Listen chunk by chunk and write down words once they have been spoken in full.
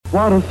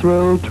What a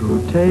thrill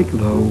to take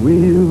the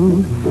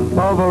wheel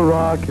of a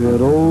rocket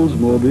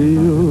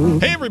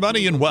Oldsmobile. Hey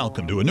everybody, and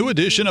welcome to a new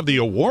edition of the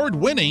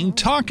award-winning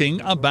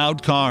Talking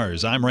About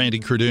Cars. I'm Randy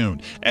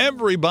Cardoon.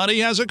 Everybody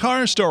has a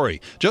car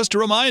story. Just a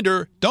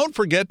reminder, don't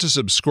forget to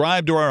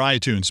subscribe to our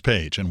iTunes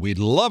page, and we'd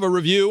love a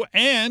review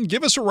and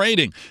give us a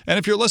rating. And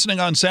if you're listening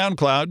on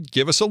SoundCloud,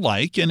 give us a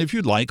like, and if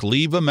you'd like,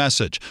 leave a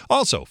message.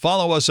 Also,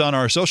 follow us on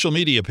our social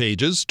media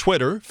pages,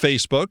 Twitter,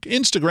 Facebook,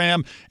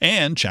 Instagram,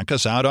 and check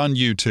us out on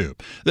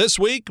YouTube. This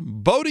week,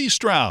 Bodie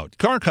Stroud,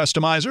 car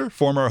customizer,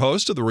 former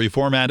host of the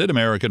reformatted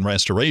American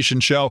Restoration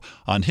Show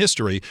on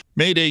History,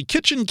 made a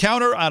kitchen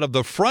counter out of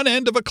the front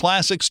end of a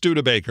classic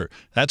Studebaker.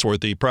 That's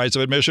worth the price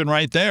of admission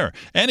right there.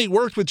 And he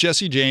worked with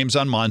Jesse James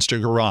on Monster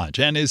Garage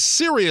and is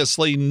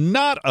seriously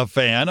not a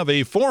fan of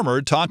a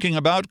former Talking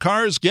About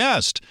Cars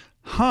guest.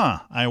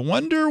 I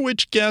wonder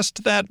which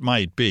guest that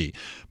might be.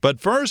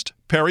 But first,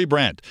 Perry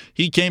Brandt.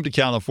 He came to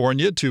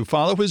California to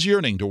follow his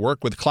yearning to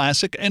work with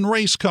classic and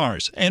race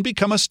cars and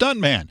become a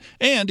stuntman.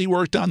 And he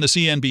worked on the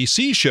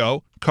CNBC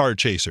show Car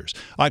Chasers.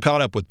 I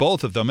caught up with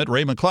both of them at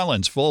Ray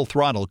McClellan's Full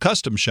Throttle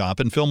Custom Shop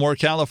in Fillmore,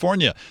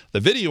 California. The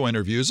video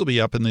interviews will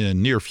be up in the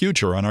near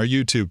future on our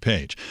YouTube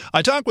page.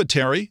 I talked with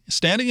Terry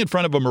standing in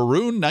front of a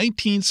maroon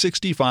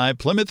 1965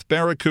 Plymouth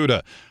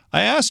Barracuda.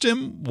 I asked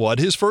him what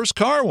his first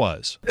car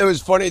was. It was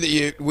funny that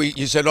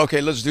you said, okay,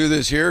 let's do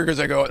this here,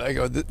 because I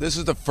go, this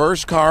is the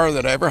first car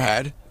that I ever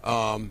had.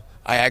 I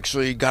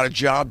actually got a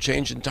job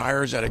changing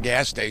tires at a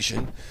gas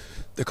station.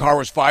 The car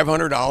was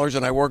 $500,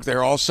 and I worked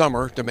there all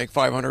summer to make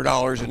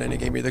 $500, and then he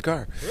gave me the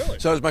car. Really?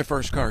 So it was my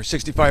first car,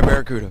 65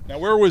 Barracuda. Now,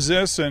 where was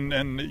this?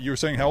 And you were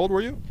saying, how old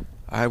were you?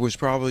 I was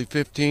probably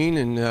 15,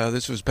 and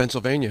this was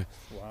Pennsylvania.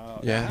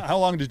 Wow. Yeah. How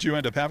long did you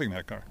end up having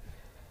that car?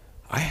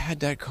 I had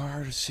that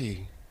car, to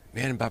see.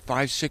 Man, about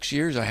 5-6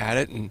 years I had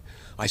it, and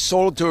I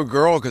sold it to a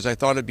girl because I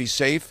thought it'd be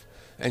safe,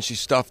 and she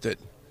stuffed it.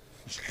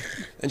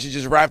 And she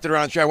just wrapped it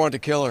around the tree. I wanted to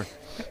kill her.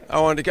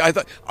 I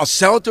thought, I'll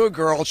sell it to a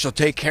girl, she'll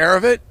take care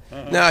of it.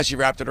 Nah, she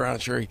wrapped it around a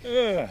tree.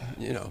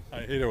 You know.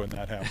 I hate it when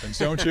that happens,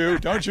 don't you?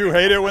 Don't you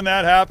hate it when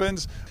that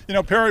happens? You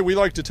know, Perry, we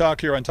like to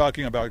talk here on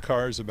Talking About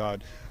Cars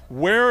about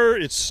where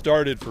it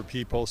started for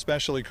people,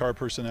 especially car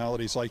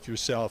personalities like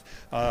yourself.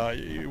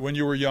 When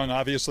you were young,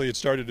 obviously it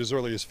started as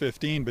early as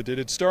 15, but did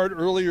it start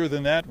earlier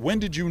than that? When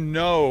did you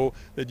know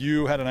that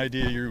you had an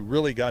idea you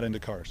really got into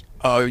cars?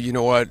 Oh, you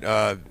know what?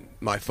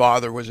 My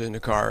father was into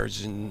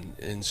cars,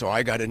 and so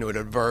I got into it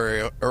at a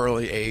very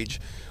early age.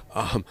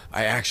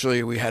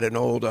 We had an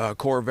old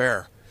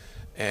Corvair,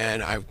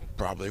 and I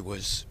probably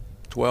was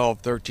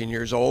 12, 13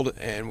 years old,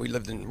 and we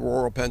lived in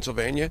rural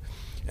Pennsylvania.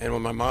 And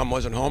when my mom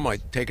wasn't home,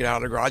 I'd take it out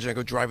of the garage and I'd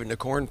go drive it in the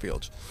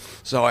cornfields.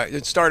 So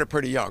it started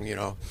pretty young, you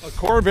know. A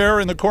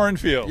Corvair in the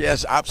cornfield?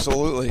 Yes,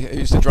 absolutely. I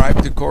used to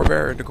drive the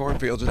Corvair in the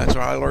cornfields, and that's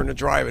how I learned to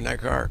drive in that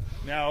car.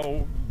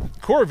 Now,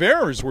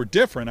 Corvairs were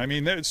different. I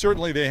mean,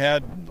 certainly they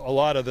had a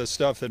lot of the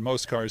stuff that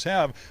most cars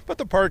have, but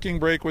the parking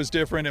brake was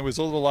different. It was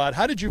a little odd.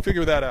 How did you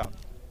figure that out?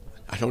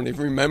 I don't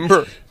even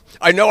remember.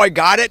 I know I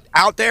got it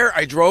out there,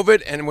 I drove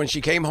it, and when she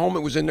came home,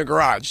 it was in the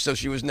garage, so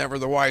she was never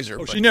the wiser.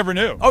 Oh, she never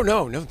knew? Oh,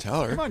 no,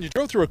 tell her. Come on, you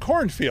drove through a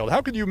cornfield.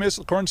 How could you miss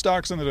corn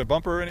stalks into the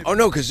bumper or anything? Oh,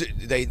 no, because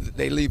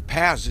they leave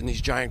paths in these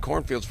giant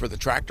cornfields for the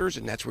tractors,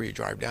 and that's where you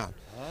drive down.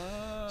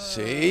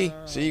 See,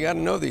 you got to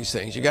know these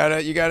things. You got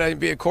to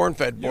be a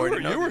corn-fed boy.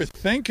 You were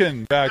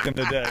thinking back in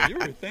the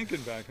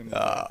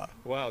day.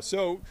 Wow.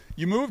 So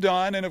you moved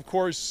on, and of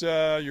course,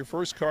 your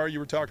first car you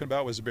were talking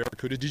about was a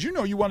Barracuda. Did you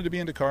know you wanted to be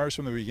into cars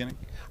from the beginning?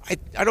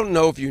 I don't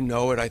know if you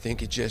know it. I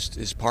think it just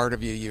is part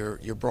of you.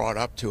 You're brought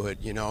up to it,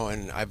 you know.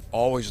 And I've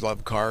always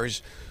loved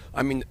cars.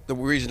 I mean, the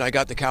reason I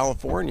got to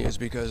California is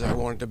because I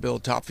wanted to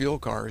build top fuel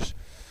cars,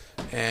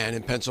 and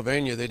in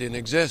Pennsylvania they didn't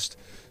exist.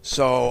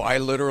 So I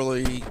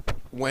literally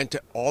went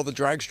to all the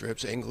drag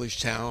strips,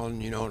 Englishtown,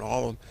 you know, and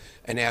all of them,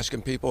 and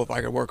asking people if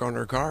I could work on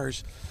their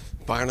cars.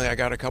 Finally, I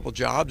got a couple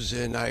jobs,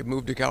 and I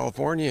moved to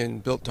California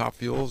and built Top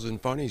Fuels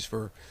and Funnies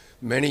for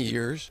many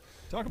years.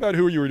 Talk about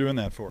who you were doing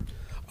that for.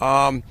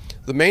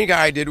 The main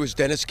guy I did was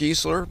Dennis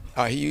Giesler.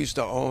 He used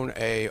to own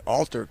a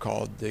alter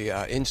called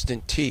the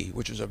Instant T,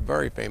 which was a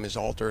very famous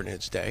alter in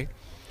its day.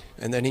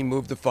 And then he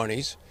moved to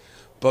Funnies.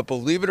 But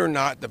believe it or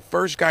not, the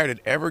first guy that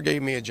ever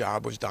gave me a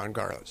job was Don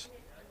Garlitz.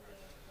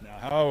 Now,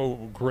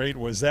 how great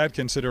was that,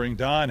 considering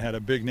Don had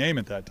a big name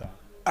at that time?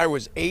 I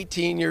was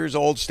 18 years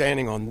old,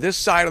 standing on this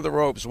side of the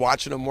ropes,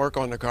 watching him work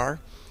on the car.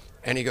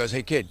 And he goes,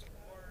 "Hey, kid,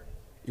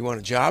 you want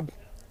a job?"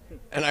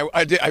 And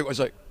I was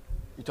like,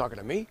 "You talking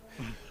to me?"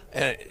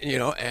 And, you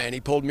know, and he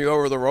pulled me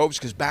over the ropes,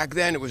 because back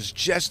then it was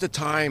just the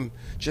time,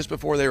 just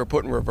before they were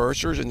putting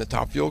reversers in the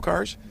Top Fuel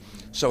cars.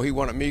 So he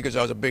wanted me because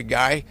I was a big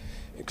guy,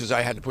 because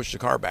I had to push the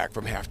car back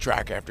from half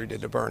track after he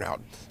did the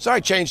burnout. So I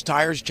changed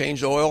tires,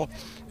 changed oil,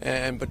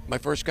 but my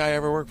first guy I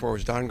ever worked for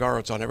was Don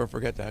Garlitz. I'll never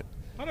forget that.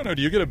 I don't know,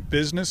 do you get a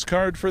business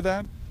card for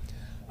that?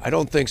 I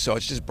don't think so.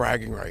 It's just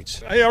bragging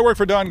rights. Hey, I work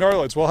for Don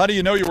Garlitz. Well, how do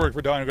you know you work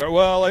for Don Garlitz?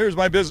 Well, here's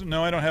my business.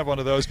 No, I don't have one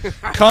of those.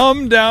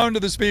 Come down to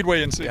the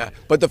Speedway and see. Yeah,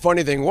 but the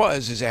funny thing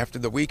is after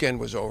the weekend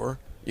was over,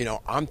 you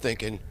know, I'm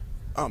thinking,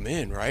 I'm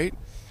in, right?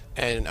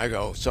 And I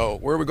go, so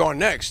where are we going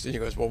next? And he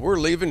goes, well, we're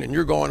leaving and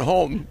you're going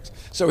home.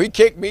 So he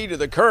kicked me to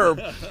the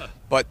curb.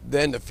 But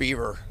then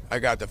I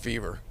got the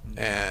fever,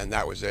 and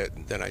that was it.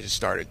 And then I just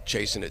started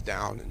chasing it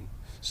down. And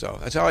so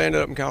that's how I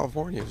ended up in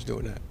California, was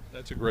doing that.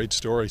 That's a great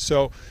story.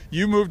 So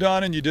you moved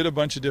on and you did a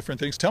bunch of different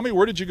things. Tell me,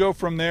 where did you go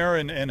from there,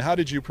 and how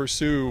did you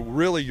pursue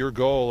really your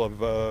goal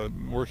of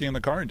working in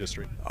the car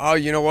industry? Oh,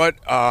 you know what?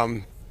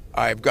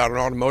 I've got an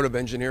automotive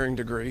engineering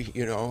degree,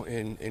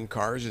 in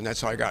cars, and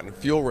that's how I got into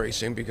fuel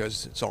racing,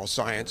 because it's all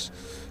science.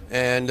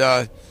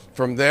 And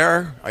from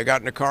there, I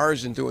got into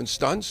cars and doing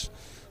stunts.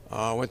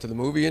 Went to the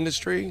movie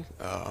industry,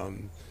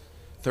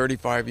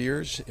 35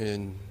 years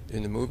in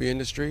the movie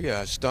industry,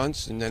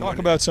 stunts. And then Talk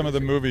about some of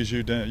the movies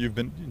you've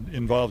been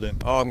involved in.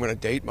 Oh, I'm going to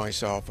date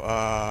myself.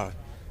 I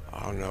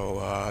don't know.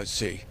 Let's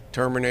see.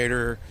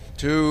 Terminator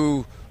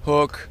 2,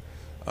 Hook,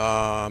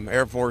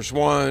 Air Force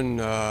One.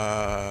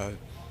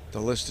 The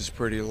list is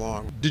pretty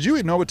long. Did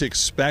you know what to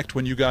expect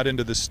when you got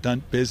into the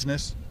stunt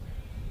business?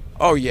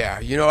 Oh yeah,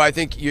 I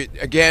think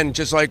again,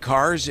 just like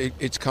cars,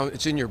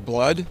 it's in your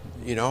blood,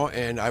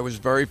 And I was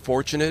very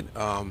fortunate.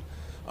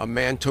 A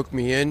man took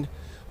me in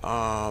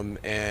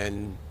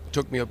and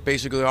took me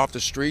basically off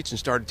the streets and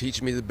started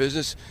teaching me the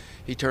business.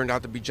 He turned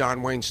out to be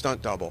John Wayne's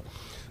stunt double.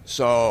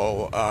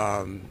 So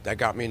that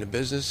got me into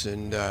business,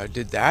 and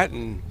did that,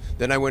 and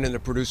then I went into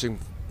producing,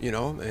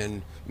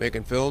 and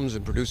making films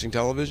and producing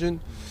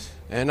television.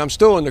 And I'm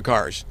still into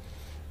cars.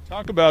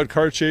 Talk about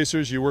Car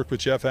Chasers. You worked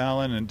with Jeff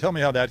Allen, and tell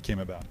me how that came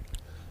about.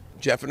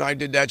 Jeff and I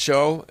did that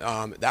show.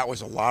 That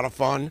was a lot of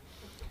fun.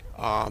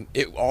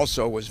 It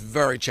also was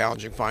very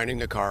challenging finding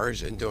the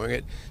cars and doing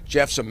it.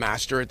 Jeff's a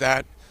master at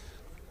that.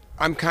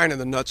 I'm kind of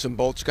the nuts and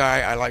bolts guy.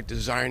 I like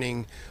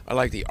designing. I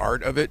like the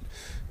art of it.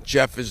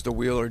 Jeff is the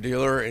wheeler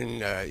dealer,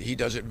 and he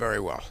does it very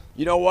well.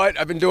 You know what?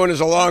 I've been doing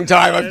this a long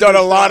time. I've done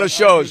a lot of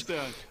shows.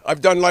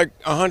 I've done like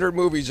 100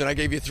 movies, and I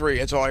gave you 3.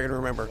 That's all I can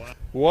remember.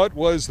 What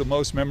was the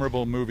most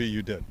memorable movie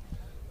you did?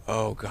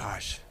 Oh,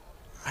 gosh.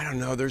 I don't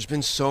know. There's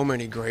been so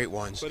many great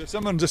ones. But if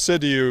someone just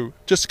said to you,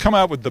 just come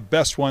out with the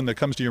best one that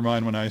comes to your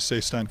mind when I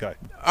say stunt guy.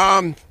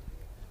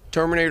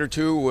 Terminator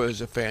 2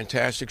 was a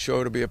fantastic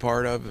show to be a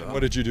part of.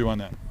 What did you do on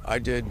that? I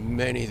did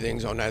many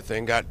things on that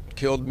thing. Got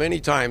killed many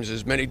times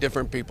as many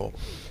different people.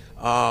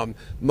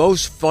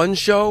 Most fun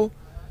show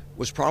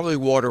was probably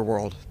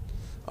Waterworld.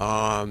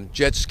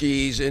 Jet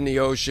skis in the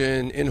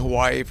ocean, in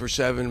Hawaii for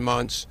 7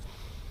 months,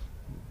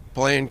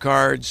 playing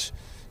cards,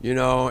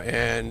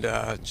 and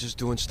just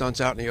doing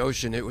stunts out in the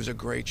ocean. It was a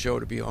great show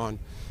to be on.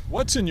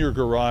 What's in your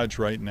garage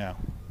right now?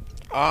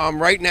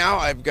 Right now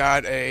I've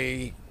got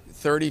a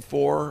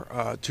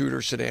 34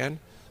 Tudor sedan.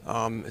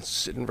 It's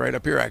sitting right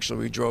up here, actually.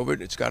 We drove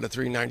it. It's got a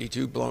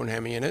 392 blown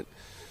Hemi in it,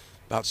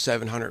 about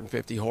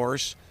 750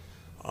 horse.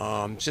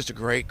 It's just a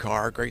great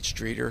car, great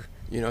streeter.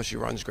 She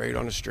runs great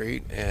on the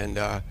street. And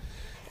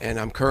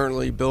I'm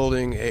currently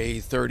building a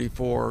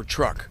 34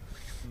 truck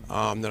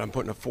that I'm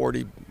putting a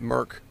 40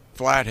 Merc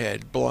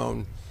flathead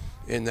blown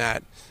in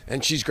that.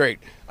 And she's great.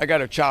 I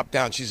got her chopped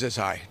down. She's this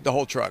high, the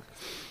whole truck.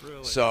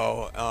 Really?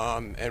 So,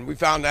 and we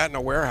found that in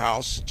a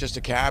warehouse, just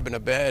a cab and a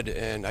bed,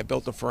 and I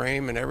built the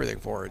frame and everything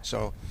for it.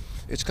 So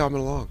it's coming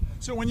along.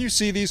 So when you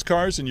see these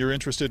cars and you're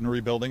interested in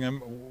rebuilding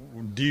them,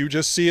 do you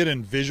just see it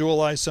and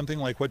visualize something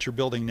like what you're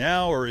building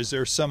now, or is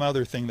there some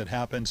other thing that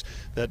happens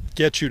that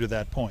gets you to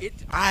that point?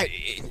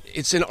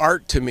 It's an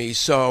art to me.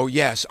 So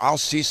yes, I'll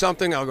see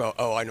something, I'll go,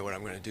 oh, I know what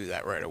I'm going to do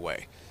that right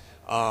away.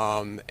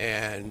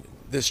 And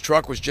this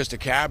truck was just a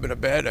cab and a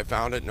bed. I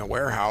found it in a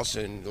warehouse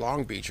in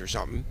Long Beach or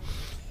something.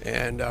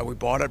 And we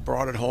bought it,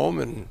 brought it home,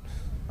 and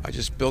I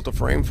just built a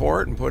frame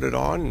for it and put it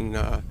on,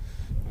 and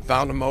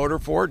found a motor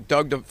for it,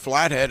 dug the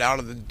flathead out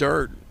of the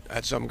dirt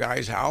at some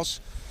guy's house,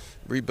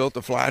 rebuilt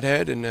the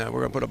flathead, and we're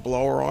going to put a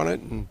blower on it,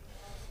 and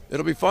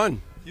it'll be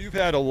fun. You've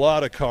had a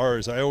lot of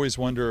cars. I always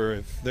wonder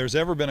if there's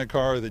ever been a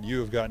car that you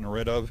have gotten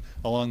rid of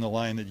along the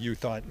line that you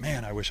thought,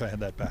 man, I wish I had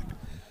that back.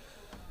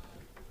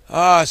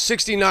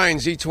 69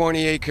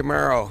 Z28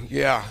 Camaro.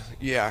 Yeah.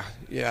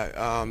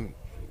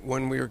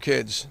 When we were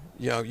kids,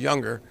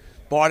 younger,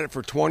 bought it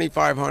for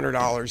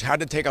 $2,500.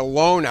 Had to take a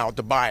loan out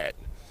to buy it.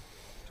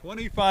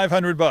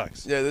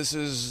 $2,500. Yeah, this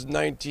is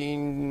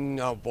 19.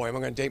 Oh boy, am I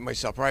going to date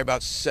myself? Probably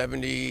about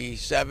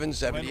 77,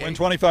 78. When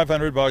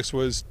 $2,500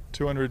 was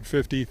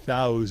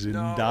 $250,000.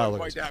 No, not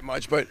quite that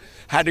much, but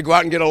had to go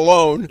out and get a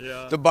loan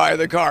to buy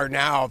the car.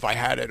 Now, if I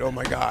had it, oh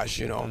my gosh,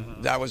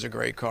 that was a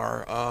great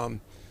car.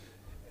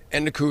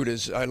 And the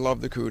Cudas, I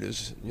love the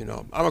Cudas.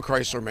 I'm a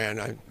Chrysler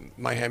man.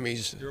 My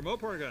Hemis. You're a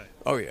Mopar guy.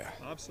 Oh yeah.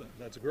 Absolutely.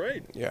 That's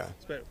great. Yeah.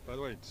 By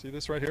the way, see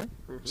this right here?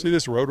 Mm-hmm. See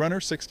this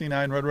Roadrunner,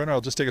 69 Roadrunner? I'll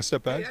just take a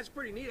step back. Hey, that's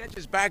pretty neat. That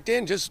just backed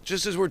in, just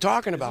as we're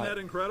talking about. Isn't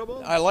that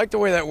incredible? I like the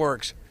way that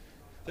works.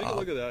 Take a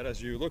look at that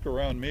as you look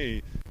around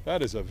me.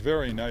 That is a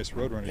very nice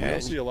Roadrunner. You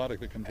don't see a lot of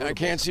the convertibles. I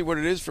can't see what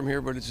it is from here,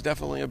 but it's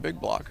definitely a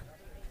big block.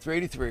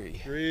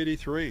 383.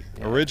 383.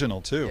 Yeah. Original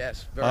too.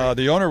 Yes. Very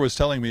the owner was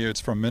telling me it's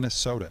from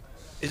Minnesota.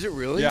 Is it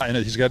really? Yeah, and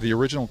he's got the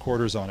original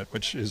quarters on it,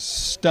 which is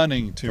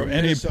stunning to From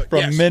any Minnesota. from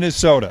Yes.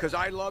 Minnesota. Because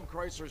I love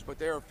Chryslers, but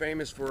they are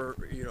famous for,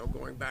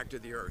 going back to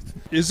the earth.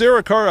 Is there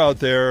a car out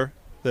there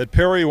that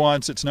Perry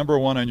wants it's number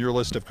one on your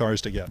list of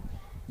cars to get?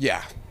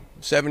 Yeah,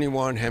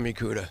 71 Hemi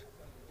Cuda.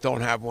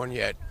 Don't have one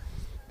yet.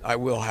 I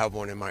will have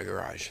one in my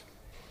garage.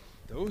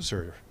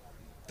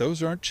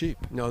 Those aren't cheap.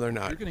 No, they're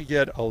not. You're going to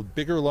get a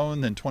bigger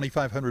loan than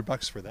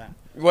 $2,500 for that.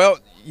 Well,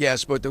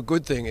 yes, but the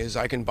good thing is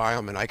I can buy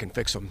them and I can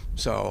fix them.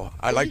 So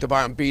I like to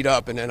buy them beat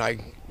up and then I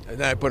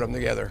put them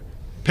together.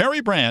 Perry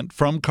Brandt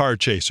from Car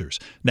Chasers.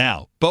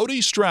 Now,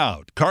 Bodie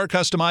Stroud, car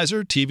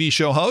customizer, TV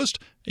show host,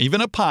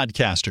 even a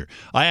podcaster.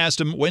 I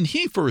asked him when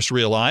he first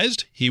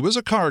realized he was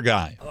a car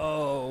guy.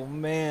 Oh,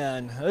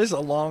 man. This is a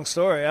long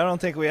story. I don't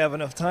think we have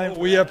enough time.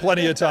 We have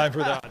plenty of time for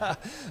that.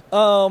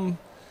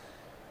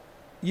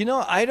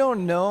 I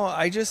don't know.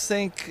 I just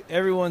think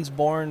everyone's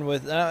born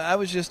with... I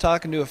was just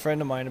talking to a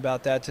friend of mine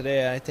about that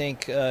today. I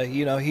think,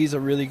 he's a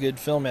really good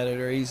film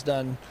editor. He's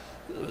done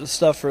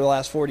stuff for the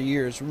last 40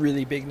 years,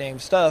 really big name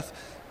stuff.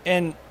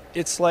 And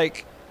it's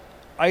like,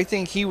 I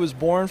think he was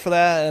born for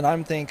that, and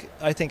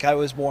I think I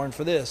was born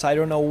for this. I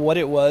don't know what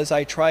it was.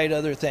 I tried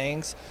other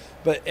things,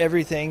 but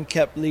everything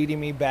kept leading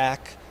me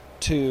back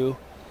to,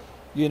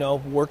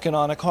 working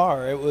on a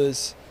car. It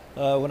was...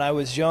 when I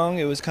was young,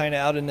 it was kind of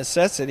out of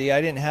necessity.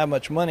 I didn't have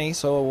much money,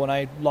 so when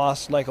I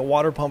lost like a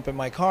water pump in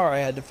my car, I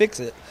had to fix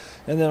it.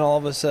 And then all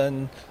of a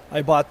sudden,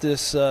 I bought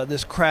this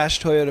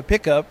crashed Toyota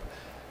pickup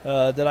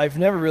that I've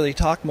never really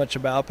talked much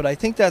about, but I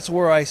think that's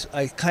where I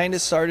kind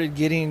of started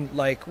getting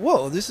like,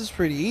 whoa, this is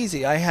pretty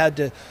easy. I had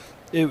to,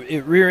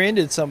 it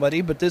rear-ended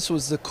somebody, but this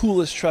was the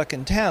coolest truck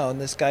in town.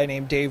 This guy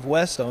named Dave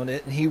West owned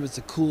it, and he was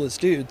the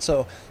coolest dude.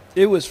 So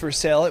it was for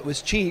sale. It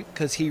was cheap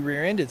because he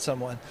rear-ended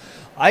someone.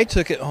 I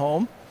took it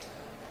home.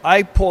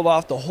 I pulled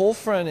off the whole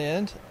front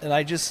end, and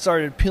I just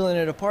started peeling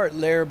it apart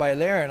layer by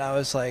layer, and I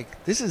was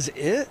like, this is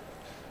it?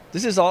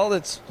 This is all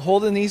that's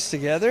holding these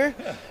together?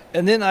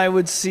 And then I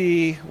would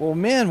see, well,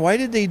 man, why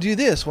did they do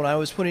this? When I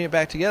was putting it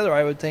back together,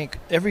 I would think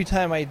every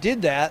time I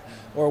did that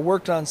or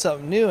worked on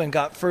something new and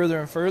got further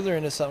and further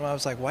into something, I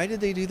was like, why did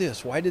they do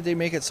this? Why did they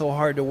make it so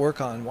hard to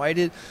work on? Why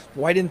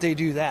didn't they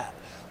do that?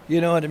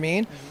 You know what I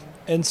mean?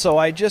 Mm-hmm. And so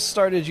I just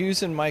started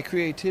using my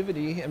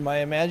creativity and my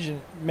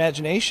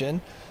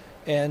imagination,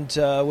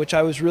 and which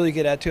I was really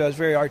good at too. I was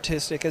very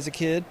artistic as a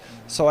kid,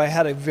 so I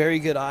had a very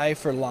good eye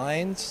for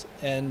lines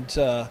and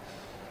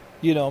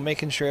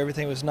making sure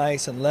everything was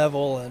nice and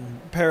level and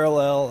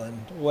parallel and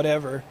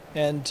whatever.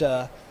 And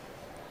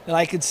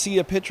I could see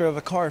a picture of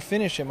a car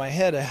finish in my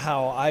head of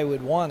how I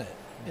would want it.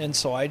 And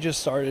so I just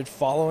started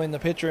following the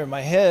picture in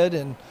my head,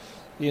 and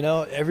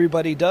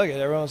everybody dug it.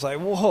 Everyone was like,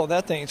 whoa,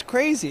 that thing's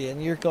crazy.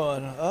 And you're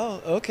going,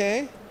 oh,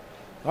 okay,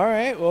 all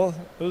right, well,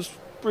 it was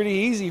pretty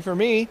easy for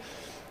me.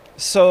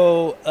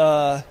 So,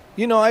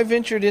 I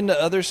ventured into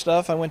other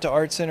stuff. I went to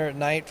Art Center at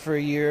night for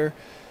a year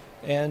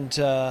and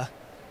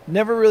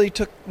never really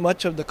took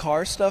much of the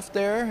car stuff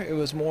there. It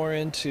was more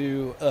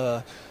into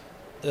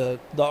the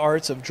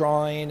arts of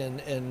drawing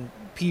and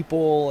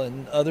people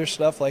and other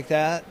stuff like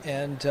that.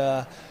 And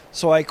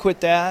so I quit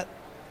that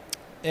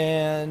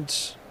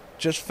and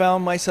just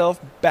found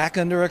myself back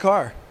under a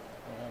car.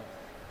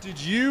 Did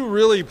you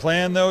really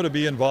plan, though, to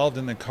be involved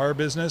in the car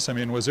business? I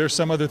mean, was there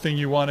some other thing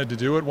you wanted to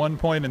do at one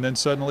point, and then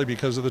suddenly,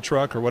 because of the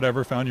truck or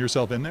whatever, found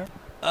yourself in there?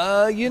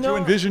 Did you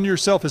envision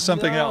yourself as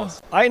something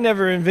else? I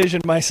never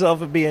envisioned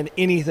myself as being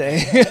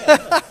anything.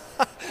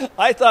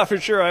 I thought for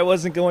sure I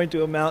wasn't going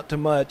to amount to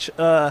much.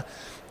 And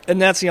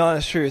that's the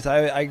honest truth.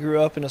 I grew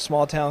up in a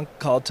small town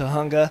called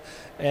Tujunga,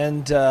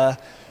 and,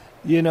 not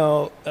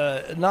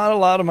a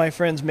lot of my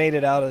friends made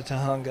it out of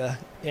Tujunga.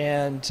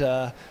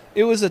 And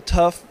it was a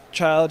tough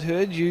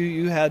childhood.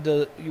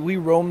 We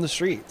roamed the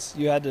streets.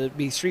 You had to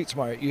be street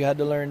smart. You had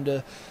to learn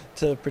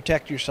to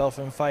protect yourself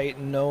and fight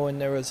and know when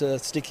there was a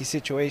sticky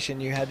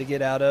situation you had to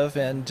get out of.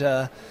 And,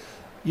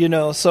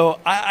 so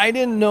I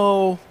didn't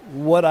know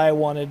what I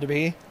wanted to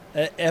be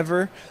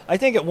ever. I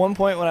think at one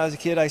point when I was a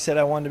kid, I said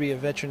I wanted to be a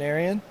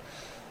veterinarian.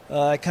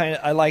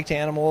 I liked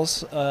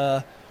animals.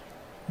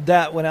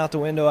 That went out the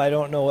window. I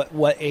don't know at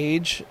what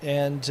age.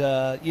 And,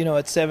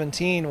 at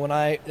 17, when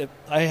I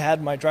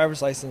had my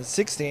driver's license at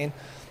 16,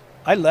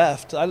 I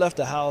left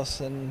the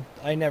house and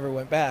I never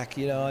went back.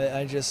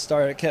 I just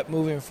kept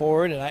moving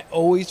forward, and I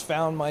always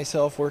found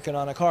myself working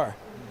on a car.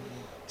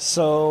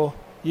 So,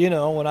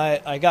 when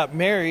I got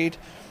married,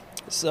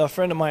 a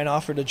friend of mine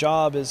offered a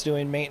job as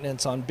doing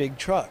maintenance on big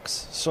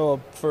trucks.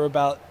 So for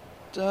about,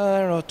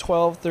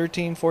 12,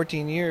 13,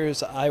 14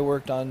 years, I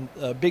worked on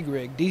big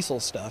rig diesel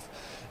stuff.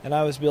 And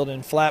I was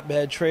building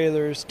flatbed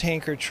trailers,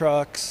 tanker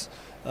trucks,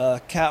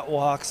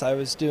 catwalks. I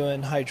was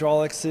doing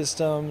hydraulic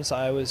systems.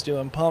 I was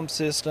doing pump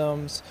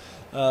systems.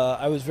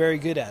 I was very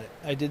good at it.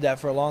 I did that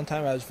for a long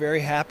time. I was very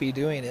happy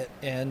doing it.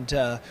 And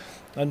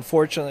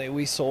unfortunately,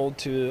 we sold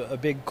to a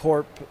big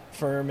corp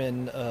firm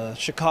in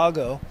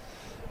Chicago.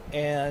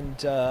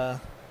 And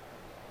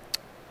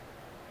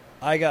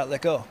I got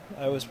let go.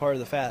 I was part of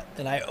the fat.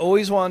 And I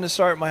always wanted to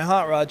start my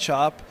hot rod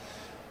shop.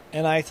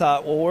 And I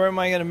thought, well, where am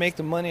I going to make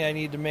the money I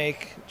need to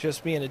make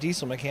just being a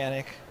diesel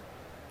mechanic?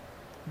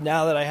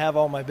 Now that I have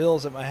all my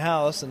bills at my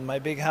house and my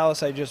big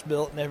house I just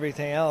built and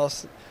everything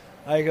else,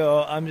 I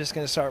go, I'm just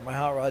going to start my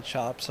hot rod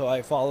shop. So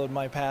I followed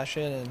my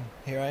passion, and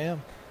here I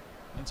am.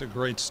 That's a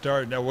great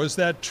start. Now, was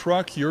that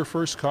truck your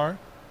first car?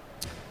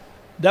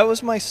 That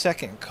was my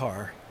second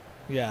car.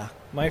 Yeah.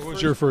 What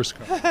was your first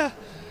car?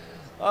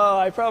 Oh,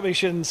 I probably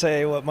shouldn't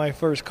say what my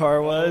first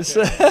car was.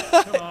 Okay.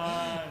 Come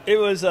on. It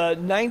was a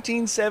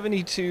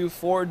 1972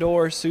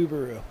 four-door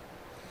Subaru.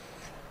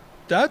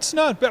 That's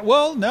not bad.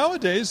 Well,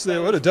 nowadays,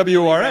 what a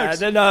WRX.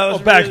 Bad. No, it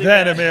was back really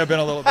then, bad. it may have been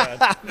a little bad.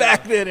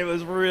 Back then, it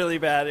was really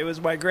bad. It was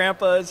my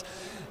grandpa's.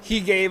 He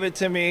gave it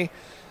to me.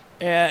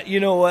 And you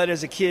know what?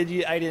 As a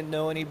kid, I didn't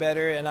know any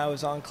better, and I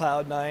was on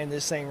cloud nine.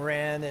 This thing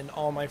ran, and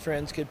all my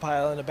friends could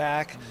pile in the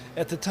back.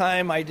 At the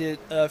time, I did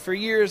for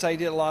years. I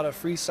did a lot of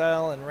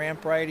freestyle and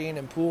ramp riding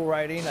and pool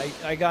riding.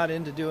 I got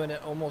into doing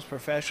it almost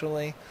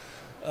professionally,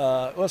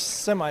 well,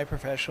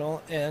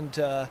 semi-professional,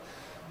 and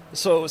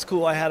so it was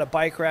cool. I had a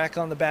bike rack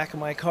on the back of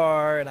my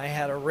car, and I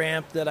had a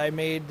ramp that I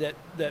made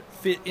that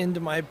fit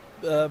into my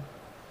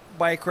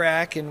bike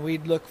rack, and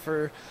we'd look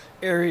for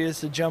areas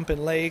to jump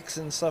in lakes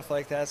and stuff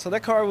like that. So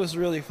that car was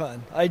really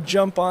fun. I'd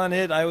jump on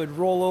it. I would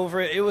roll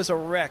over it. It was a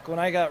wreck. When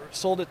I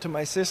sold it to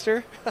my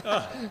sister,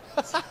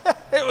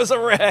 it was a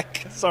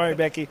wreck. Sorry,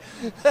 Becky.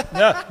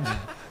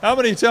 How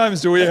many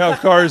times do we have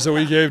cars that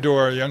we gave to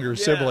our younger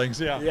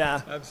siblings? Yeah.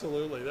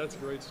 Absolutely. That's a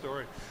great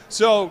story.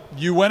 So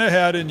you went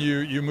ahead and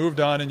you moved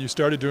on and you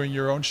started doing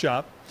your own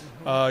shop.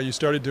 You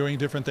started doing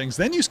different things.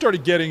 Then you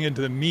started getting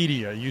into the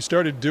media. You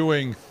started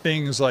doing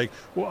things like,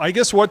 well, I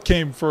guess what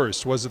came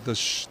first? Was it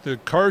the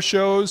car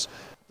shows?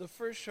 The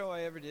first show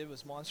I ever did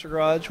was Monster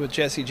Garage with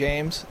Jesse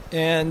James.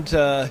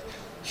 And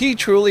he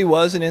truly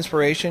was an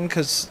inspiration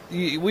because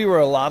we were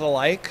a lot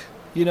alike.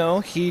 You know,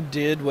 he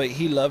did what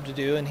he loved to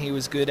do and he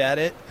was good at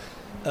it,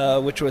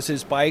 which was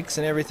his bikes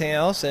and everything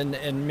else.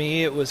 And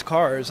me, it was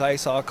cars. I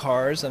saw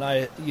cars and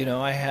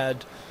I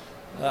had...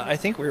 I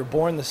think we were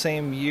born the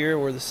same year.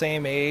 We're the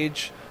same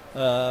age.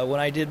 When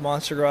I did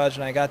Monster Garage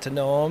and I got to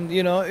know him,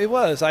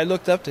 I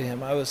looked up to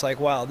him. I was like,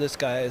 wow, this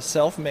guy is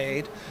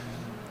self-made.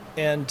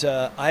 And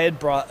I had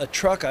brought a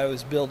truck I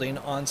was building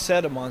on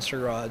set of Monster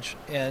Garage.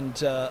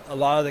 And a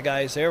lot of the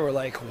guys there were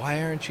like,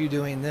 why aren't you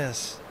doing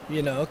this?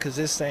 Because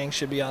this thing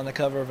should be on the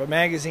cover of a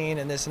magazine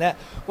and this and that.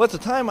 Well, at the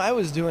time, I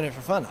was doing it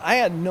for fun. I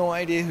had no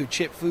idea who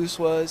Chip Foose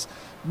was.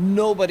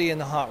 Nobody in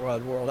the hot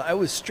rod world. I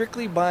was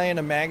strictly buying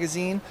a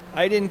magazine.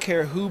 I didn't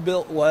care who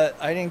built what.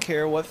 I didn't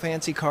care what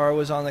fancy car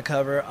was on the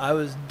cover. I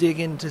was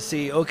digging to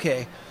see,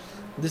 okay,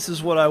 this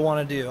is what I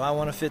want to do. I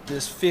want to fit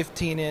this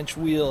 15-inch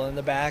wheel in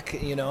the back,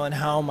 and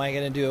how am I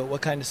going to do it? What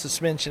kind of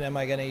suspension am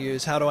I going to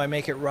use? How do I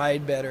make it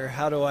ride better?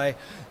 How do I,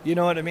 you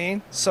know what I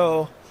mean?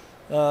 So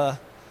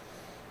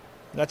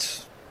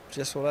that's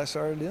just what I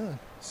started doing.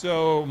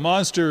 So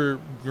Monster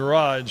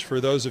Garage,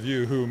 for those of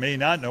you who may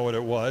not know what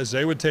it was,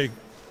 they would take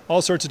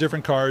all sorts of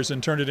different cars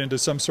and turn it into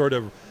some sort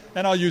of,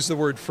 and I'll use the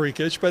word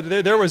freakish, but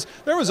there was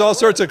all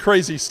sorts of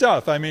crazy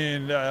stuff. I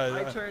mean,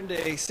 I turned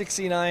a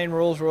 '69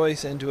 Rolls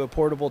Royce into a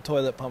portable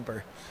toilet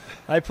pumper.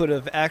 I put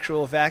an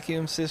actual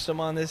vacuum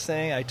system on this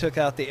thing. I took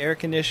out the air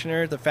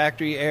conditioner, the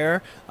factory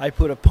air. I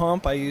put a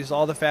pump. I used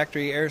all the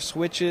factory air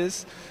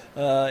switches.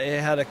 It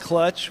had a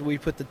clutch. We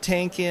put the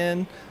tank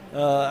in.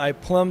 I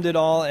plumbed it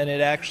all, and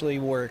it actually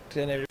worked.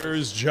 And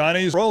there's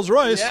Johnny's Rolls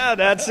Royce. Yeah,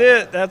 that's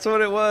it. That's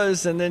what it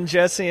was. And then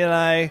Jesse and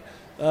I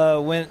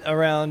went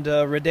around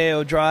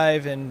Rodeo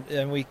Drive,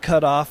 and we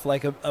cut off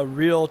like a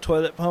real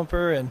toilet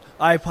pumper. And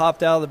I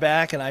popped out of the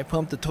back, and I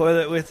pumped the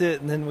toilet with it,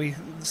 and then we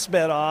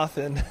sped off.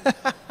 And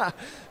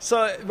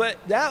but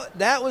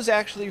that was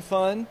actually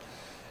fun.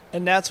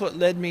 And that's what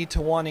led me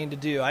to wanting to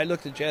do. I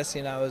looked at Jesse,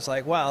 and I was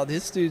like, wow,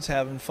 this dude's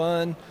having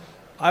fun.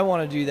 I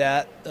want to do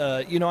that.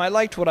 I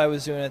liked what I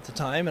was doing at the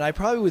time, and I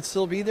probably would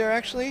still be there,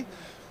 actually.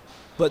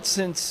 But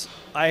since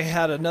I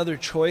had another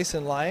choice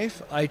in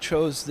life, I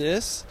chose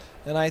this,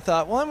 and I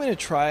thought, well, I'm going to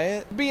try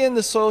it. Be in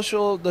the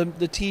social, the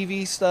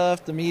TV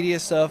stuff, the media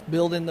stuff,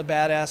 building the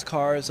badass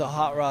cars, a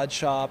hot rod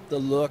shop, the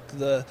look,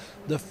 the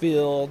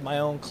feel, my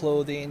own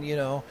clothing,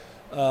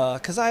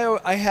 because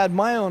I had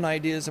my own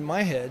ideas in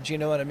my head, you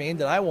know what I mean,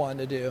 that I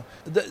wanted to do.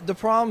 The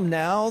problem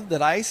now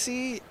that I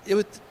see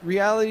with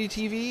reality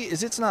TV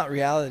is it's not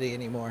reality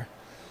anymore.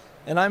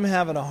 And I'm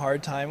having a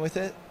hard time with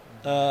it.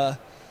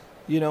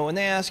 When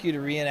they ask you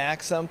to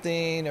reenact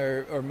something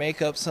or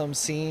make up some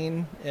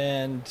scene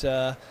and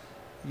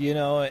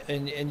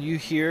you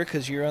hear,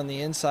 because you're on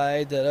the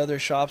inside, that other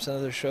shops and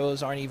other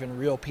shows aren't even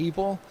real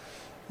people,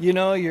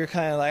 you're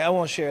kind of like, I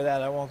won't share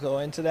that. I won't go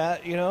into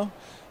that,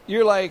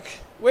 You're like,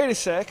 wait a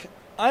sec,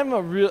 I'm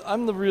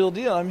the real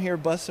deal. I'm here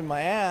busting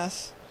my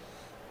ass.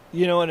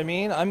 You know what I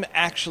mean? I'm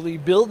actually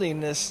building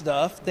this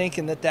stuff,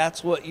 thinking that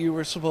that's what you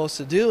were supposed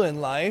to do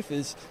in life,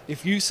 is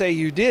if you say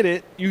you did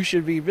it, you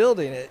should be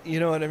building it. You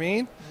know what I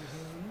mean?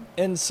 Mm-hmm.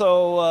 And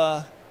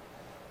so,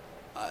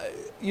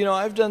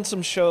 I've done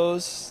some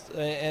shows,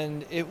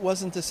 and it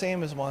wasn't the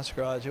same as Monster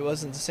Garage. It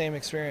wasn't the same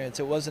experience.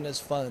 It wasn't as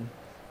fun.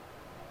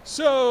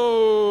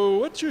 So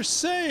what you're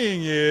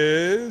saying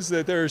is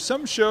that there are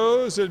some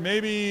shows that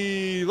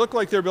maybe look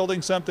like they're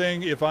building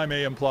something, if I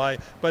may imply,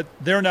 but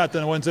they're not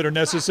the ones that are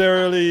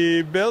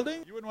necessarily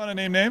building? You wouldn't want to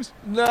name names?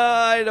 No,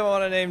 I don't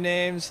want to name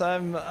names.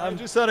 I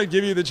just thought I'd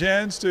give you the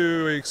chance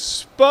to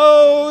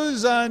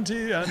expose on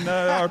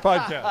our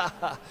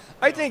podcast.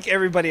 I think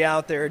everybody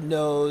out there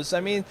knows. I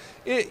mean,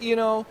 if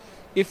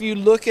you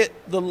look at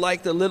the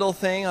little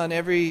thing on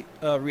every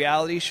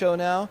reality show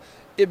now,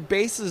 it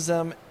bases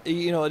them,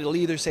 it'll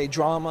either say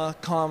drama,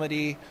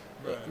 comedy,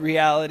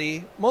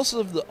 reality. Most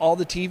of all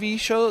the TV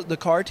shows, the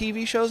car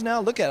TV shows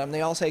now, look at them,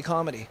 they all say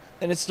comedy.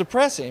 And it's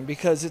depressing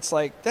because it's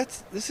like,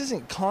 this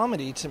isn't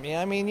comedy to me.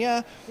 I mean,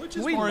 yeah. Which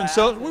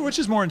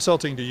is more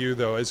insulting to you,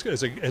 though, as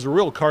a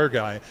real car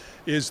guy,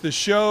 is the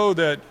show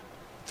that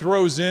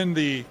throws in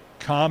the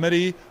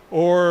comedy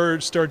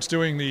or starts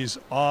doing these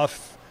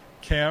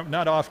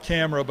not off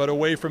camera, but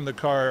away from the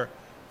car,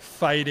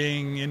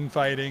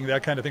 infighting,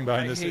 that kind of thing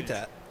behind the scenes.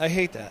 I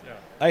hate that.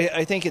 Yeah.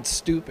 I think it's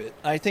stupid.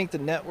 I think the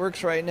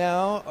networks right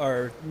now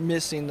are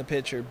missing the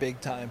picture big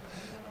time.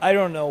 I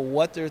don't know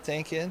what they're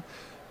thinking.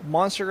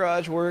 Monster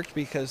Garage worked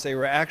because they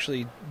were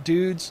actually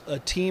dudes, a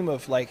team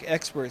of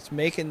experts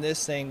making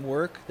this thing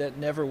work that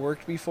never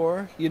worked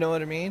before. You know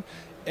what I mean?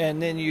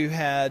 And then you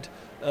had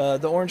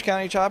the Orange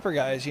County Chopper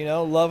guys,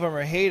 love them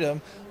or hate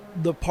them.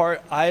 The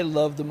part I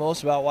love the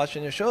most about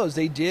watching the show is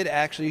they did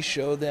actually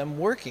show them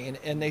working,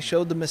 and they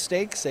showed the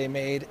mistakes they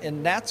made,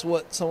 and that's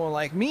what someone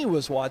like me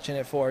was watching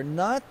it for.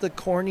 Not the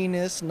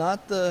corniness,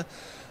 not the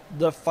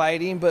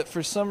fighting, but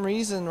for some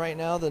reason right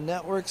now the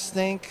networks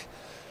think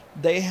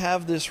they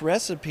have this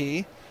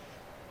recipe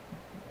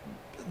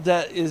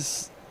that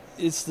it's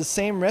the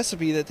same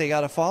recipe that they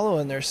got to follow,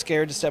 and they're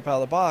scared to step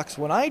out of the box.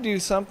 When I do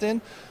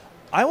something,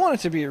 I want it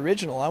to be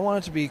original. I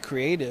want it to be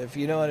creative,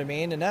 you know what I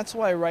mean? And that's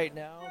why right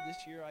now,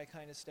 this year, I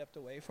kind of stepped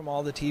away from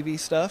all the TV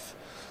stuff.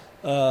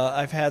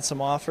 I've had some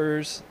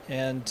offers,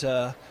 and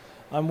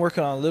I'm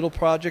working on a little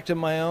project of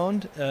my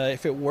own.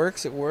 If it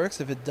works, it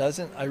works. If it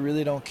doesn't, I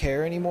really don't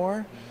care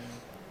anymore.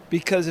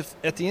 Because if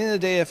at the end of the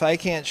day, if I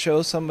can't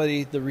show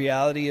somebody the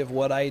reality of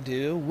what I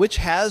do, which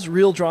has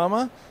real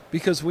drama,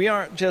 because we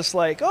aren't just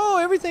like, oh,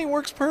 everything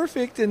works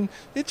perfect and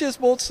it just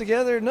bolts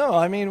together. No,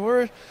 I mean,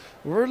 we're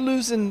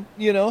losing,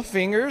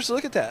 fingers.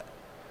 Look at that.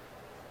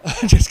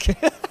 Just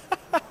kidding.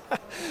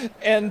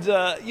 And,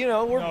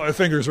 no, the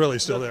finger's really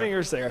still there. The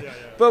finger's there. Yeah.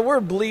 But we're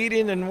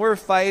bleeding and we're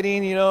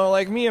fighting,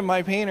 like me and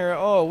my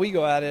painter, we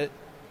go at it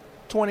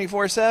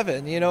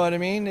 24/7, you know what I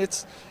mean?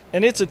 It's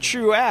a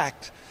true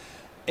act.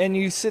 And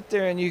you sit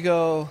there and you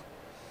go,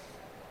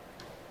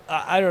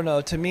 I don't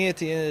know, to me at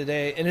the end of the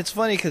day, and it's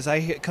funny because I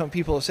hear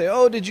people say,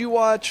 oh, did you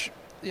watch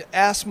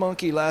Ass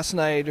Monkey last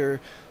night? Or,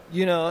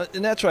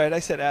 and that's right, I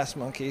said Ass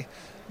Monkey.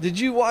 Did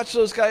you watch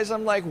those guys?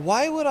 I'm like,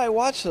 why would I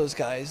watch those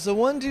guys? The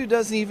one dude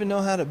doesn't even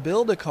know how to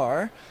build a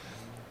car.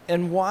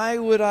 And why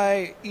would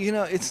I,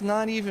 it's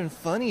not even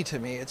funny to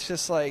me. It's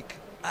just like,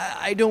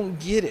 I don't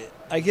get it.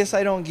 I guess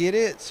I don't get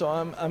it. So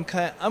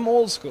I'm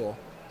old school.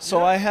 So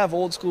yeah. I have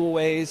old school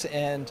ways,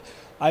 and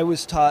I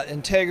was taught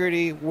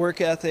integrity,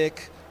 work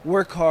ethic,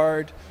 work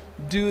hard,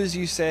 do as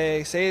you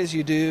say as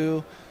you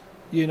do,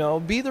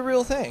 be the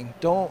real thing.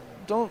 Don't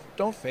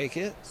fake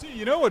it. See,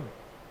 you know what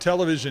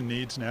television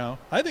needs now?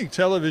 I think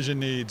television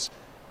needs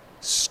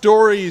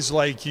stories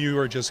like you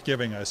are just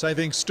giving us. I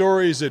think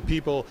stories that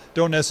people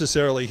don't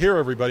necessarily hear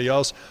everybody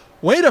else.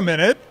 Wait a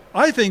minute.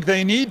 I think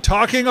they need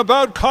talking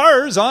about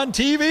cars on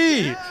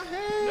TV. Yeah,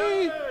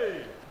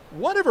 hey.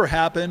 Whatever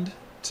happened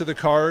to the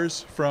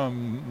cars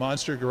from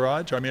Monster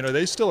Garage? I mean, are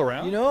they still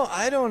around?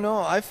 I don't know.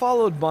 I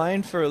followed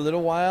mine for a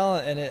little while,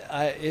 and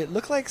it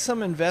looked like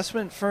some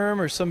investment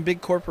firm or some big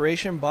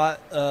corporation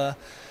bought,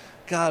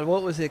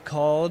 what was it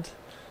called?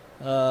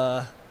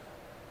 El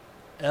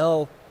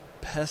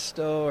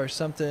Pesto or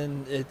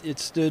something. It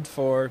stood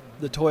for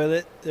the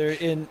toilet there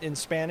in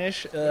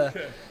Spanish.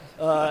 Okay.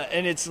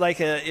 And it's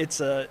like it's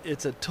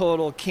a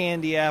total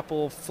candy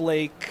apple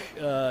flake,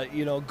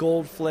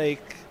 gold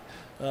flake,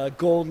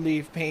 gold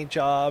leaf paint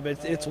job.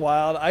 It's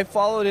wild. I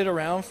followed it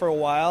around for a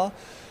while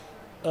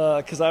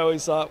because I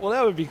always thought, well,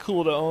 that would be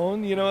cool to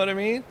own. You know what I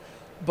mean?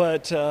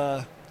 But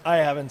I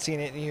haven't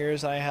seen it in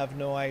years. I have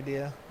no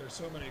idea. There's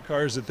so many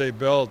cars that they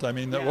built. I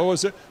mean, what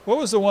was it? What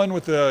was the one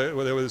with where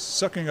it was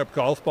sucking up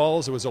golf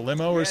balls? It was a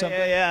limo or something?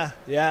 Yeah.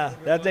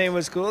 That thing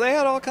was cool. They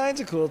had all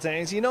kinds of cool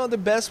things. The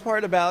best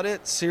part about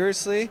it,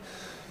 seriously,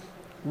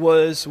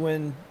 was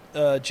when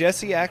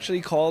Jesse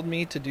actually called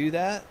me to do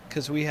that,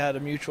 because we had a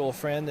mutual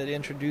friend that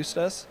introduced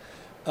us.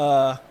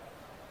 The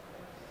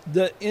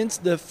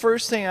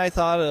first thing I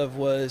thought of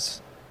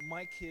was,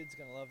 my kid's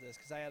going to love this,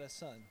 because I had a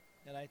son.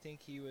 And I think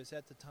he was,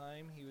 at the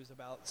time,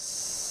 about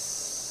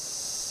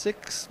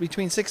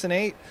between 6 and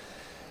 8.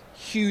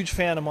 Huge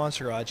fan of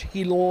Monster Garage.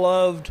 He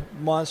loved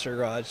Monster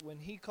Garage. When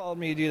he called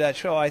me to do that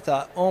show, I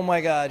thought, oh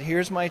my God,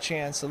 here's my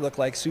chance to look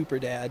like Super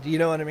Dad. You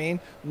know what I mean?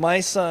 My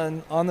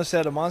son on the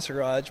set of Monster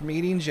Garage,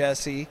 meeting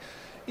Jesse.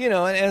 And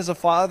as a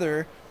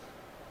father,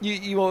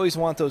 you always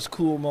want those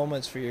cool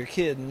moments for your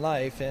kid in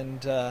life.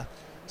 And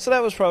So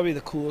that was probably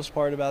the coolest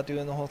part about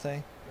doing the whole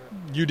thing.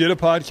 You did a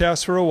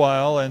podcast for a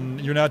while,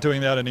 and you're not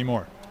doing that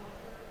anymore.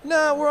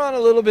 No, we're on a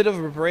little bit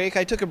of a break.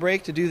 I took a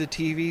break to do the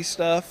TV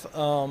stuff.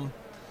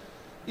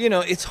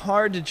 It's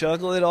hard to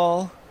juggle it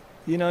all.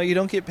 You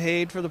don't get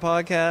paid for the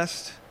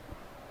podcast.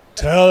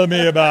 Tell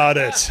me about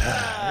it.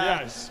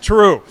 Yes,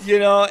 true.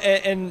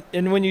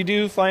 And when you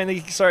do finally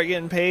start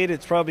getting paid,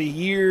 it's probably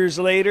years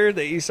later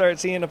that you start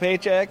seeing a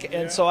paycheck. Yeah.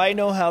 And so I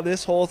know how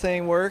this whole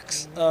thing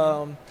works.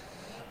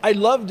 I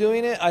love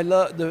doing it. I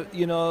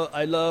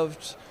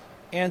loved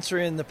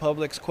answering the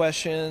public's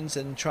questions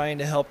and trying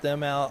to help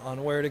them out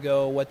on where to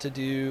go, what to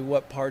do,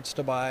 what parts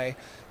to buy,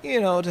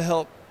 to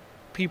help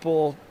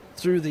people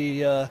through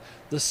the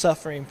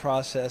suffering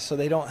process so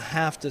they don't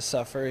have to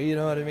suffer, you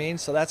know what I mean?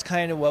 So that's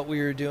kind of what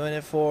we were doing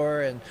it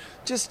for, and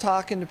just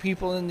talking to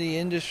people in the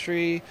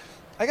industry.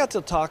 I got to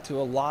talk to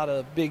a lot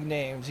of big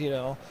names,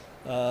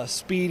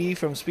 Speedy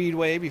from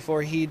Speedway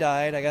before he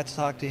died. I got to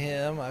talk to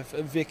him.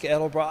 Vic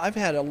Edelbrock. I've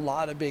had a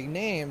lot of big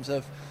names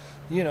of,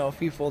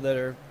 people that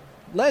are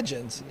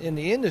legends in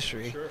the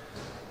industry. Sure.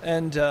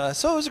 And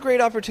so it was a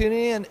great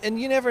opportunity, and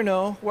you never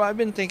know. Well, I've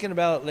been thinking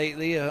about it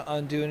lately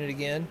on doing it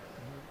again.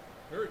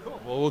 Very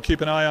cool. Well, we'll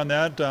keep an eye on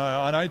that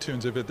on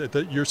iTunes.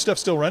 If your stuff's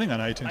still running on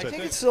iTunes, I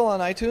think it's still on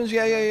iTunes.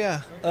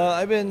 Yeah.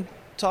 I've been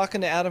talking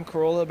to Adam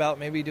Carolla about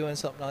maybe doing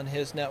something on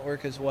his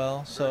network as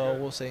well. So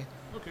we'll see.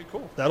 Okay,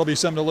 cool. That'll be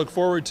something to look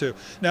forward to.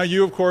 Now,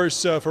 you, of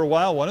course, for a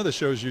while, one of the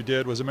shows you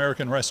did was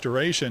American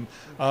Restoration.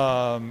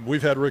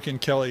 We've had Rick and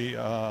Kelly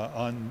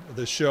on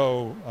the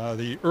show,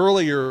 the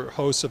earlier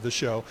hosts of the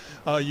show.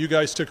 You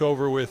guys took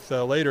over with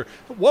later.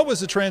 What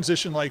was the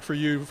transition like for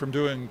you from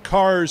doing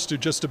cars to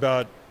just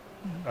about,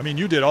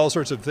 you did all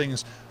sorts of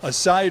things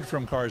aside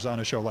from cars on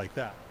a show like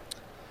that.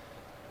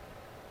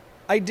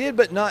 I did,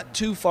 but not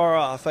too far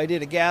off. I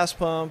did a gas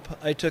pump.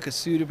 I took a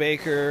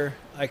Studebaker.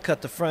 I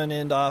cut the front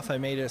end off. I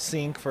made a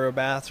sink for a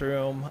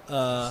bathroom.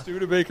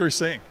 Studebaker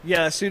sink.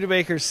 Yeah,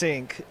 Studebaker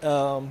sink.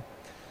 It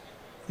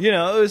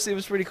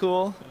was pretty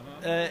cool.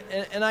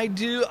 And I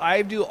do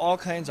all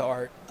kinds of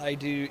art. I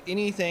do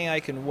anything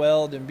I can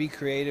weld and be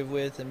creative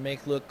with and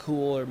make look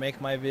cool or make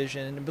my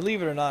vision. And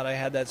believe it or not, I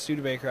had that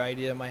Studebaker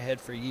idea in my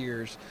head for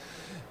years.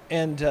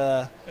 And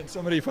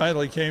somebody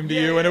finally came to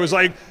you, and it was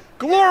like,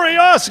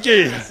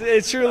 Glorioski!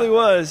 It truly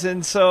was.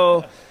 And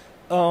so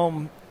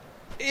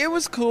it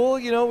was cool.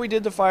 We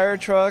did the fire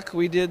truck.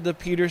 We did the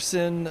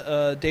Peterson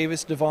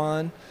Davis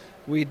Devon.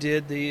 We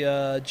did the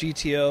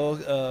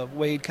GTO,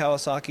 Wade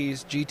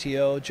Kawasaki's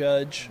GTO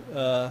Judge.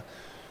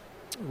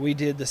 We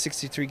did the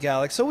 63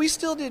 Galaxy. So we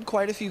still did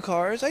quite a few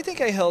cars. I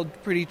think I held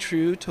pretty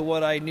true to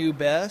what I knew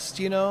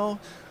best,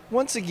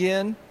 Once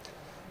again,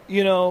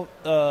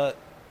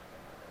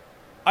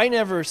 I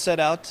never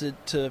set out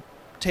to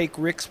take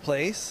Rick's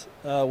place.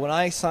 When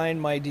I signed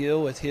my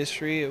deal with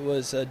History, it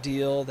was a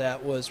deal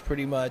that was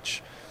pretty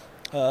much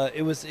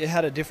it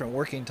had a different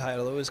working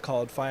title. It was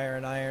called Fire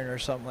and Iron or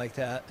something like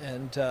that.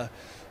 And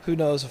who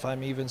knows if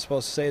I'm even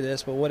supposed to say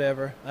this, but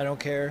whatever. I don't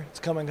care. It's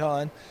come and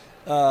gone.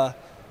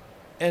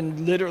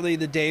 And literally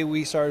the day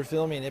we started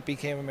filming, it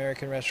became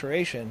American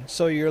Restoration.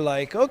 So you're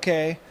like,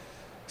 okay.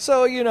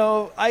 So,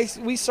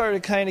 we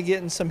started kind of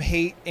getting some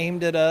hate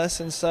aimed at us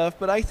and stuff,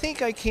 but I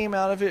think I came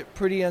out of it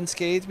pretty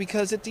unscathed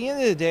because at the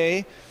end of the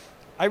day,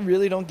 I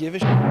really don't give a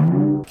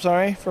shit.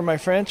 Sorry for my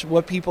French,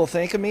 what people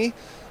think of me.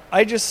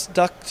 I just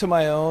stuck to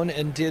my own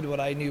and did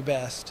what I knew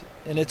best.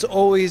 And it's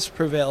always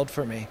prevailed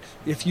for me.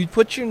 If you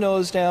put your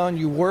nose down,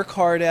 you work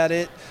hard at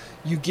it,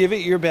 you give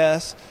it your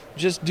best,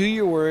 just do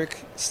your work,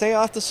 stay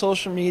off the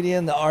social media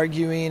and the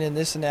arguing and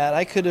this and that.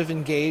 I could have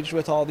engaged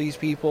with all these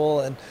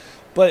people,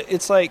 but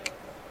it's like,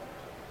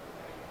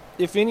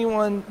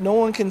 no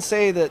one can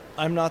say that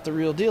I'm not the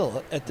real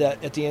deal at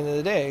the end of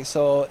the day.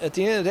 So at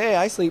the end of the day,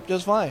 I sleep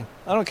just fine.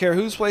 I don't care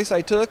whose place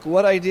I took,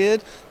 what I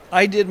did.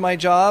 I did my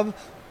job.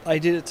 I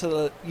did it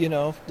to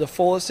the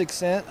fullest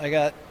extent. I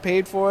got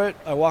paid for it.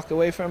 I walked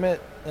away from it,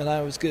 and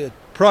I was good.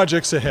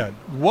 Projects ahead.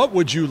 What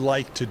would you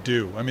like to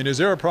do? Is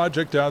there a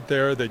project out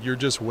there that you're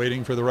just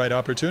waiting for the right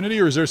opportunity,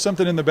 or is there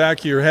something in the back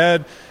of your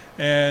head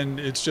and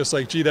it's just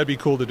like, gee, that'd be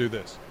cool to do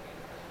this?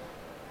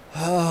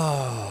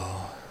 Oh.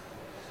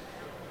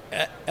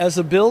 As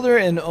a builder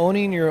and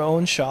owning your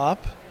own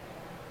shop,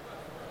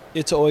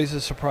 it's always a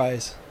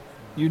surprise.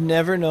 You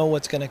never know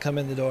what's going to come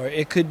in the door.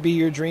 It could be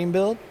your dream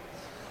build.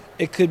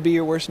 It could be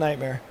your worst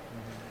nightmare.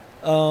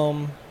 I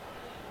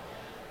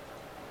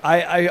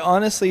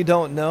honestly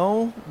don't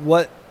know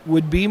what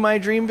would be my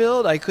dream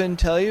build. I couldn't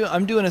tell you.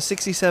 I'm doing a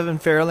 67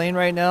 Fairlane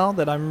right now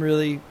that I'm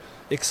really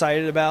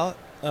excited about.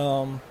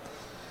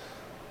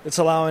 It's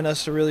allowing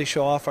us to really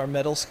show off our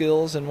metal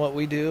skills and what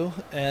we do,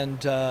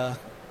 and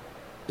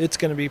it's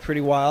going to be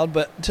pretty wild.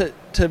 But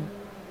to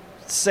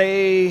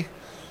say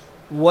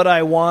what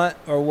I want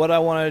or what I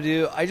want to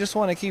do, I just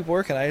want to keep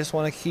working. I just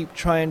want to keep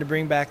trying to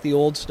bring back the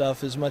old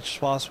stuff as much as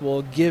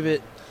possible, give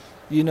it,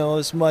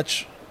 as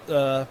much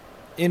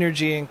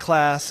energy and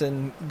class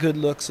and good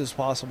looks as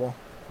possible.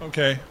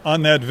 Okay,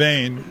 on that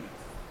vein,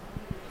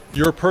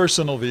 your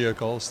personal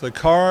vehicles, the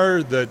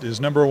car that is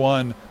number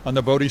one on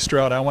the Bodie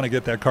Stroud, I want to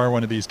get that car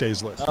one of these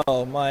days list.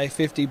 Oh, my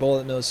 50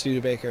 bullet nose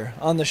Studebaker.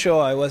 On the show,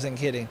 I wasn't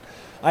kidding.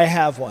 I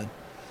have one.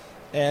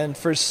 And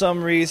for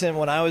some reason,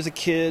 when I was a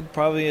kid,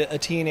 probably a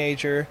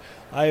teenager,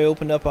 I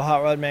opened up a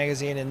Hot Rod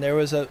magazine and there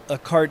was a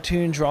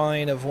cartoon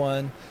drawing of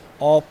one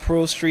all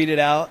pro streeted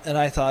out, and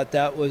I thought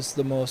that was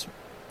the most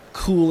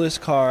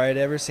coolest car I'd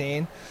ever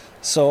seen.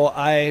 So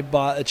I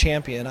bought a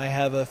Champion. I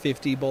have a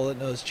 50 bullet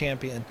nose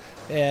Champion,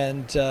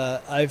 and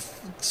I've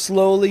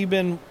slowly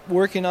been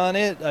working on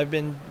it. I've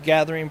been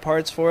gathering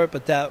parts for it,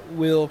 but that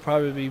will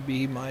probably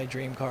be my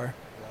dream car.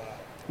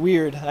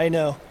 Weird, I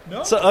know.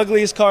 No. It's the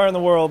ugliest car in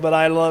the world, but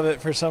I love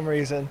it for some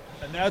reason.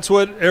 And that's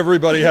what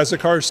Everybody Has a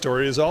Car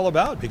story is all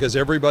about, because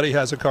everybody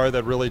has a car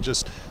that really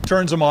just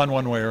turns them on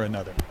one way or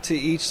another. To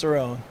each their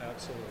own.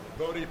 Absolutely.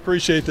 Bodie,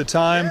 appreciate the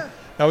time. Yeah.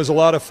 That was a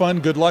lot of fun.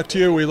 Good luck to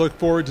you. We look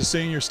forward to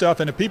seeing your stuff.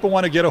 And if people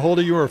want to get a hold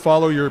of you or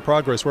follow your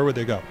progress, where would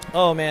they go?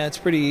 Oh, man, it's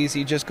pretty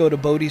easy. Just go to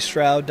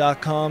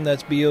BodieStroud.com.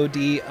 That's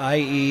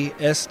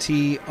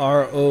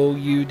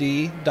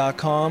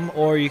BodieStroud.com.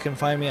 Or you can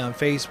find me on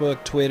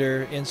Facebook,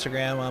 Twitter,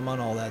 Instagram. I'm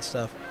on all that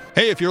stuff.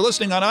 Hey, if you're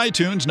listening on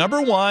iTunes,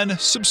 number one,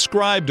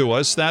 subscribe to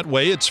us. That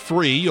way it's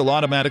free. You'll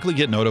automatically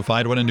get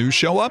notified when a new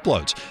show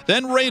uploads.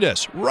 Then rate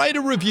us. Write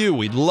a review.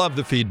 We'd love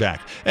the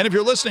feedback. And if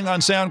you're listening on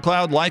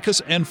SoundCloud, like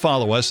us and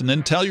follow us, and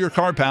then tell your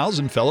car pals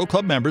and fellow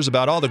club members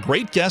about all the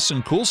great guests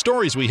and cool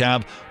stories we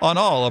have on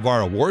all of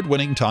our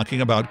award-winning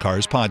Talking About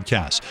Cars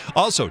podcasts.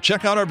 Also,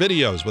 check out our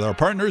videos with our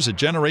partners at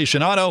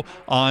Generation Auto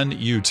on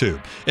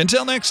YouTube.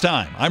 Until next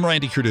time, I'm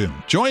Randy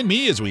Cardoon. Join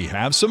me as we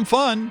have some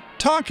fun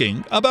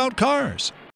talking about cars.